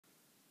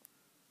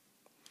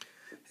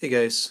Hey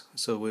guys,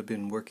 so we've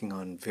been working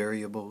on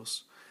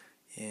variables,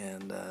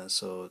 and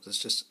so let's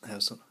just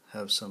have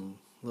some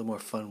a little more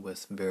fun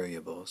with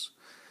variables.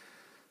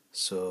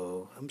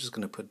 So I'm just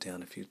going to put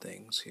down a few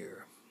things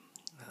here.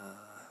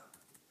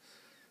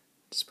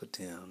 Just put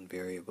down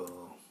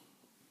variable.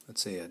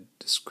 Let's say a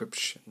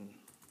description.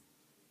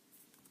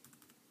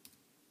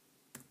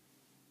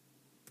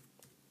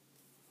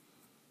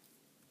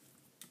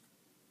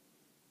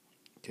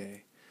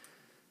 Okay,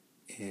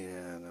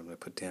 and I'm going to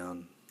put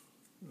down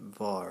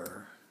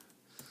var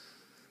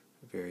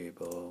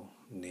variable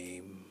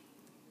name.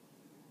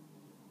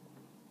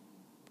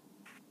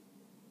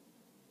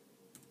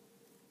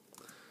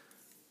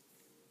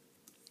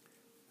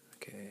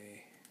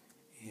 Okay,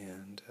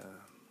 and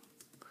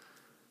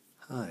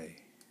hi,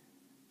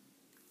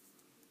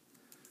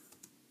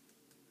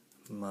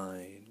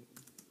 my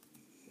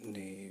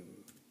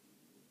name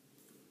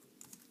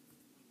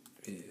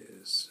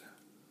is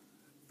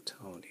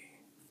Tony.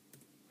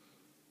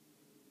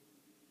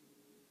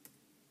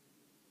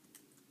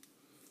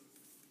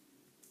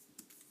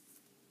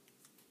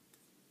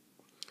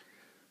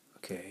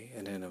 Okay,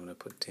 and then I'm going to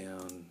put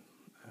down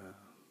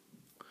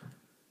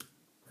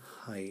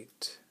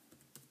height.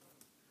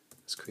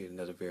 Let's create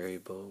another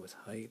variable with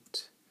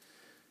height.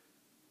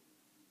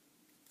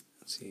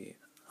 Let's see,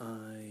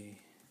 I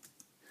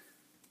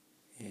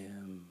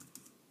am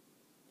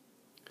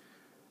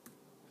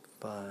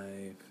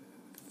 5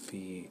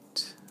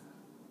 feet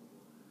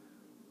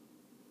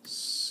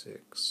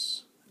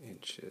 6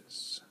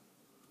 inches.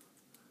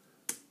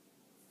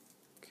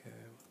 Okay.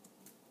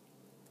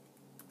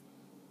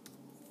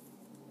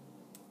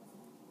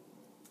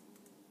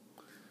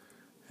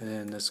 And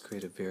then let's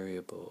create a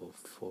variable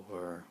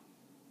for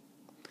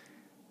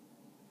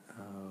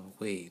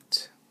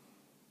weight.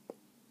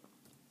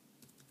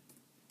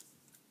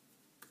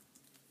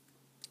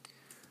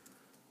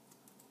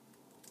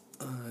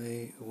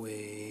 I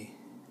weigh,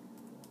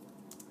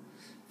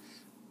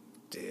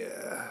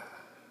 I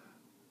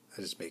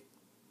just make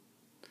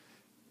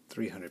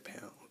 300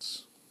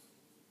 pounds.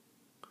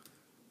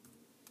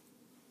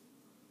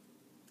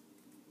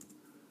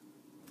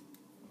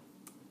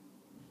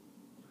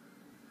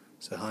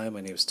 So hi,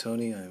 my name is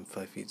Tony. I'm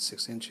 5 feet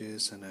 6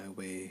 inches, and I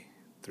weigh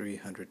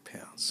 300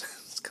 pounds.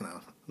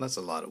 That's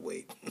a lot of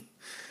weight.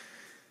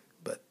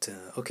 But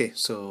okay,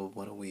 so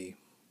why don't we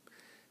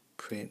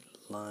print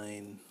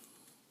line,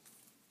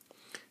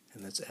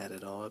 and let's add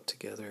it all up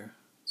together.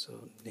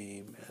 So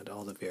name, add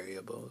all the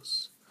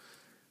variables.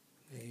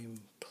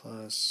 Name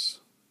plus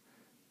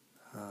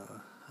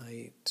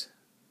height.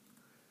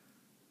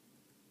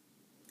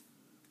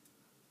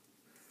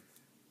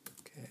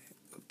 Okay,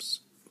 oops,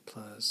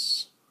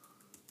 plus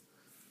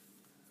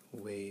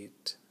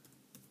weight.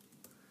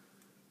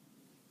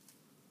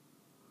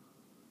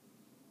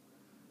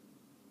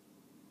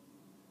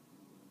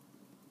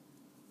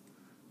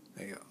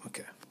 There you go,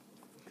 okay.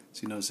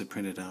 So you notice it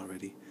printed out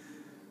already.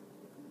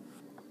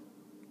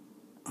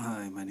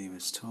 Hi, my name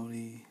is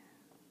Tony.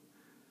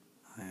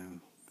 I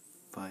am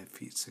 5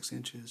 feet 6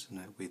 inches and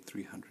I weigh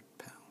 300